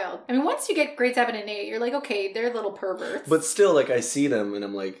a child. I mean, once you get grade 7 and 8, you're like, okay, they're little perverts. But still, like, I see them and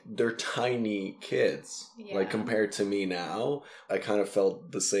I'm like, they're tiny kids. Yeah. Like, compared to me now, I kind of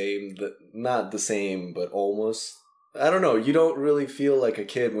felt the same. Not the same, but almost. I don't know. You don't really feel like a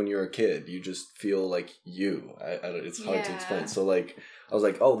kid when you're a kid. You just feel like you. It's hard to explain. So, like, I was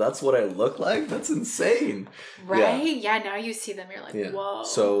like, oh, that's what I look like? That's insane. Right? Yeah, now you see them, you're like, whoa.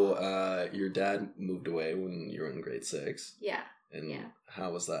 So, your dad moved away when you were in grade 6. Yeah. And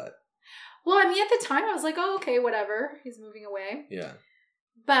how was that? Well, I mean, at the time, I was like, oh, okay, whatever. He's moving away. Yeah.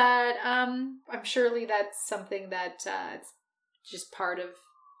 But I'm surely that's something that it's just part of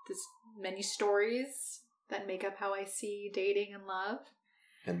this many stories that make up how I see dating and love.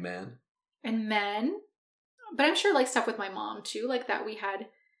 And men. But I'm sure like stuff with my mom too, like that it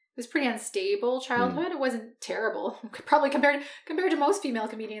was pretty unstable childhood. It wasn't terrible. Probably compared to most female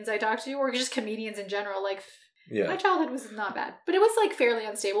comedians I talked to, or just comedians in general, like my childhood was not bad. But it was like fairly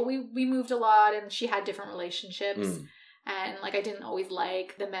unstable. We moved a lot, and she had different relationships. And like I didn't always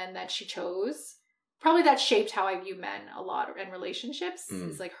like the men that she chose. Probably that shaped how I view men a lot and relationships.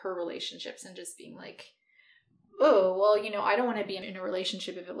 It's like her relationships and just being like, oh, well, you know, I don't want to be in a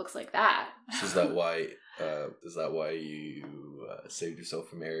relationship if it looks like that. So is that why you saved yourself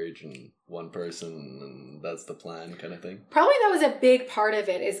for marriage and one person and that's the plan kind of thing? Probably that was a big part of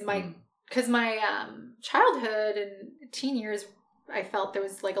it, is because my childhood and teen years, I felt there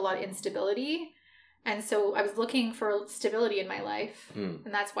was like a lot of instability. And so I was looking for stability in my life. And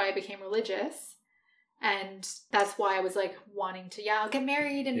that's why I became religious. And that's why I was like wanting to, I'll get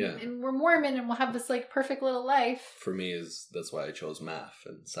married and we're Mormon and we'll have this like perfect little life. For me, that's why I chose math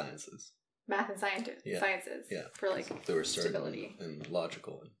and sciences. Math and sciences. Yeah. For like they were stability. And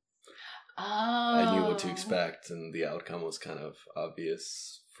logical. Oh. I knew what to expect and the outcome was kind of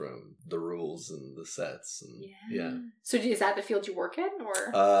obvious from the rules and the sets. And yeah. So is that the field you work in,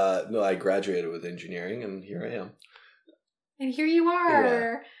 or? No, I graduated with engineering and here I am. And here you are.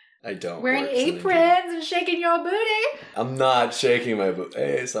 Yeah. I don't wearing aprons and shaking your booty. I'm not shaking my booty.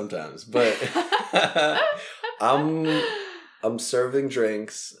 Hey, sometimes, but I'm serving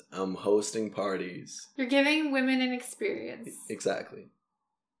drinks. I'm hosting parties. You're giving women an experience. Exactly.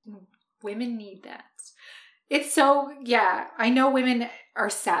 Women need that. It's so, I know women are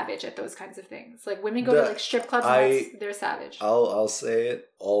savage at those kinds of things. Like women go to like strip clubs and they're savage. I'll say it.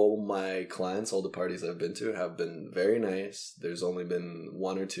 All my clients, all the parties I've been to have been very nice. There's only been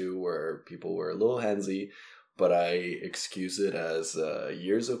one or two where people were a little handsy, but I excuse it as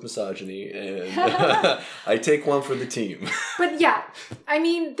years of misogyny and I take one for the team. But I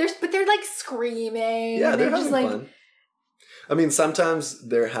mean, they're like screaming. Yeah, they're having fun. I mean, sometimes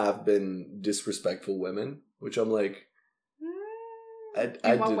there have been disrespectful women, which I'm like...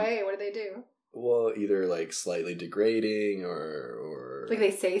 In what way? What do they do? Well, either like slightly degrading or... Like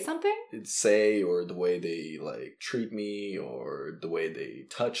they say something? Or the way they like treat me or the way they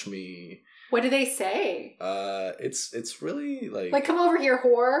touch me. What do they say? It's really like... Like, come over here,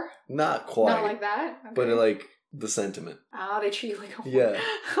 whore? Not quite. Not like that? Okay. But like... the sentiment. Oh, they treat you like a whore. Yeah.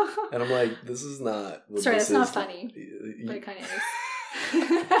 And I'm like, this is not... Sorry, that's not funny. But it kind of is.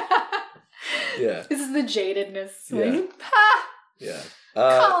 Yeah. This is the jadedness. Yeah. Like, ha! Yeah.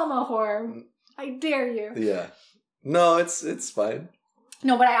 Call him a whore. I dare you. Yeah. No, it's fine.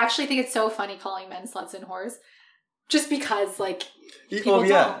 No, but I actually think it's so funny calling men sluts and whores. Just because, like, people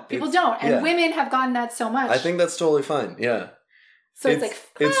don't. People don't. And women have gotten that so much. I think that's totally fine. Yeah. So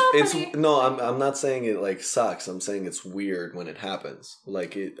it's no, I'm not saying it like sucks. I'm saying it's weird when it happens.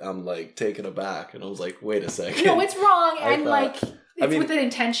 Like I'm like taken aback, and I was like, wait a second. No, it's wrong, and like it's with an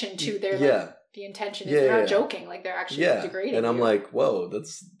intention too. They're like, the intention is they're not joking. Like they're actually degrading. And I'm you. Like, whoa,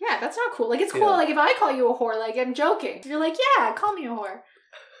 that's not cool. Like it's cool. Like if I call you a whore, like I'm joking. You're like, yeah, call me a whore.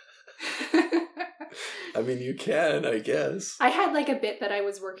 I mean, you can, I guess. I had like a bit that I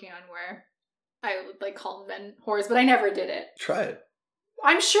was working on where I would like call men whores, but I never did it. Try it.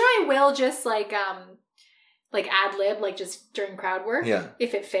 I'm sure I will just like ad lib, like just during crowd work. Yeah.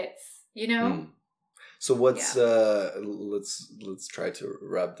 If it fits, you know? Mm. So what's let's try to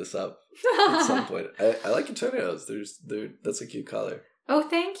wrap this up at some point. I like your toenails. That's a cute color. Oh,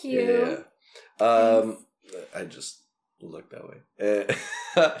 thank you. Yeah. I just look that way.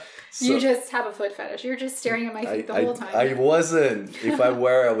 So, you just have a foot fetish. You're just staring at my feet the whole time. I wasn't. If I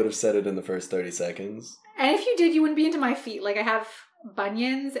were, I would have said it in the first 30 seconds. And if you did, you wouldn't be into my feet. Like I have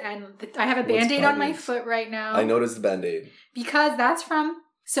bunions and I have a Band-Aid on my foot right now. I noticed the Band-Aid. Because that's from...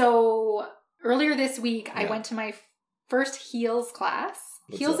 So earlier this week, I went to my first heels class.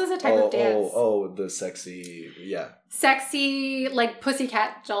 Heels is a type of dance. Oh, the sexy, Sexy, like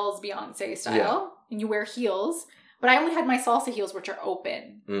Pussycat Dolls Beyonce style. Yeah. And you wear heels. But I only had my salsa heels, which are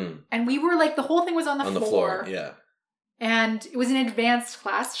open. Mm. And we were like, the whole thing was on the floor. Yeah. And it was an advanced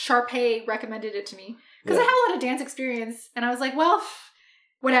class. Sharpay recommended it to me. Because I have a lot of dance experience. And I was like, well,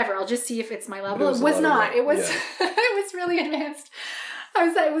 whatever. I'll just see if it's my level. It was not. It was it was really advanced.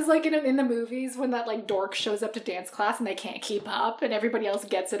 It was like in the movies when that like dork shows up to dance class and they can't keep up and everybody else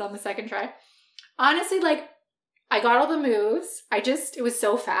gets it on the second try. Honestly, like, I got all the moves. It was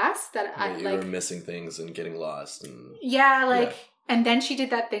so fast that you were missing things and getting lost. And and then she did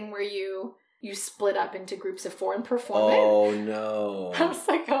that thing where you split up into groups of 4 and perform it. Oh, no. I was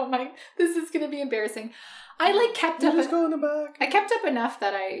like, oh my, this is going to be embarrassing. I like kept up. Just go in the back. I kept up enough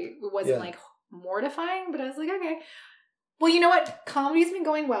that I wasn't like mortifying, but I was like, okay. Well, you know what? Comedy's been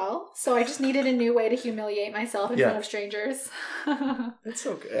going well, so I just needed a new way to humiliate myself in front of strangers. It's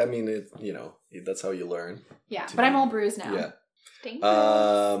okay. I mean, that's how you learn. Yeah, but I'm all bruised now. Yeah. Thank you.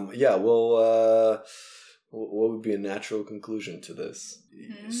 Well, what would be a natural conclusion to this?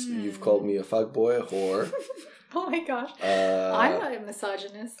 You've called me a fuckboy, a whore. Oh my gosh. I'm a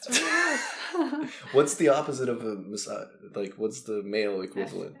misogynist. What's the opposite of a what's the male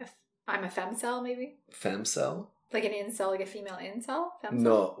equivalent? I'm a femcel, maybe? Femcel? Like an incel, like a female incel? Femcel?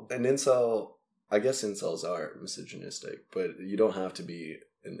 No, an incel... I guess incels are misogynistic, but you don't have to be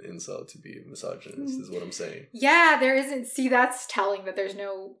an incel to be misogynist, is what I'm saying. Yeah, there isn't... See, that's telling that there's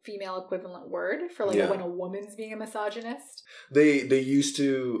no female equivalent word for, like, when a woman's being a misogynist. They used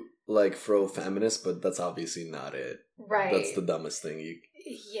to, like, throw feminist, but that's obviously not it. Right. That's the dumbest thing.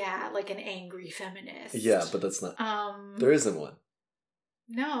 Yeah, like an angry feminist. Yeah, but that's not... There isn't one.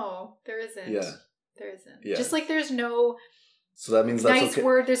 No, there isn't. Yeah. There isn't. Yeah. Just like there's no... So that means that's nice okay.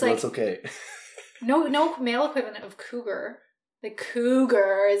 word. There's so like... That's okay. No male equivalent of cougar. Like,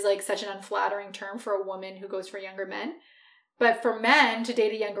 cougar is like such an unflattering term for a woman who goes for younger men. But for men to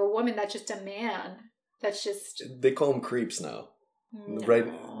date a younger woman, that's just a man. That's just... They call them creeps now. No,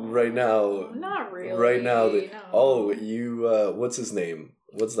 Right now... Not really. Right now... No. Oh, you... what's his name?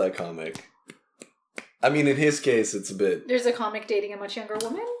 What's that comic? I mean, in his case, it's a bit... There's a comic dating a much younger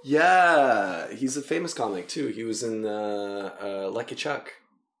woman? Yeah! He's a famous comic, too. He was in Lucky Chuck.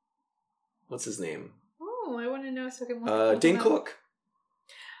 What's his name? Oh, I want to know so I can look Dane Cook.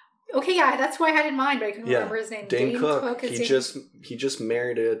 Okay, yeah, that's why I had in mind, but I couldn't remember his name. Dane Cook. He just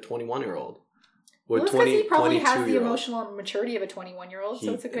married a 21-year-old. Well, it's because he probably has the emotional maturity of a 21-year-old,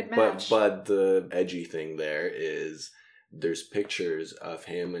 so it's a good match. But the edgy thing there is there's pictures of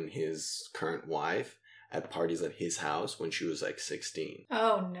him and his current wife at parties at his house when she was like 16.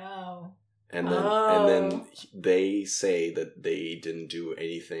 Oh, no. And then they say that they didn't do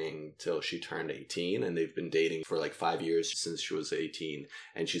anything till she turned 18, and they've been dating for like 5 years since she was 18,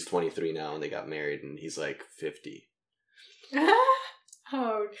 and she's 23 now, and they got married, and he's like 50.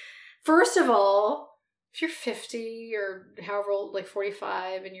 Oh, first of all, if you're 50 or however old, like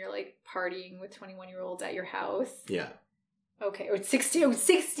 45, and you're like partying with 21-year-olds at your house. Yeah. Okay, or 16. Oh,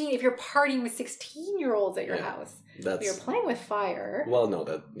 16. If you're partying with 16-year-olds at your house, you're playing with fire. Well, no,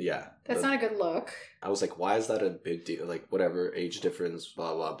 that's not a good look. I was like, why is that a big deal? Like, whatever, age difference,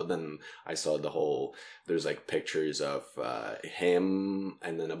 blah blah. But then I saw there's like pictures of him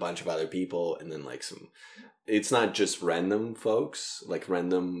and then a bunch of other people, and then like some. It's not just random folks, like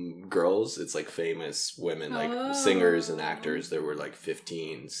random girls. It's like famous women, like singers and actors. There were like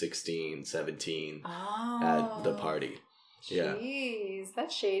 15, 16, 17 at the party. Jeez,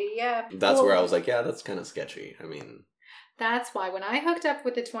 that's shady, yeah. That's where I was like, yeah, that's kind of sketchy. I mean... That's why when I hooked up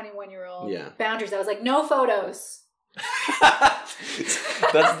with the 21-year-old, boundaries, I was like, no photos. That's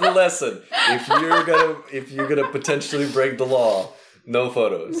the lesson. If you're gonna potentially break the law, no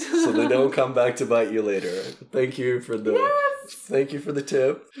photos. So they don't come back to bite you later. Thank you for the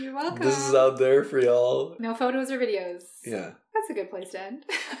tip. You're welcome. This is out there for y'all. No photos or videos. Yeah. That's a good place to end.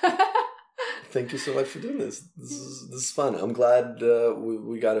 Thank you so much for doing this. This is fun. I'm glad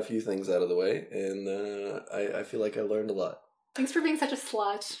we got a few things out of the way, and I feel like I learned a lot. Thanks for being such a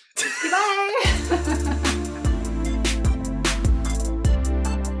slut. Goodbye.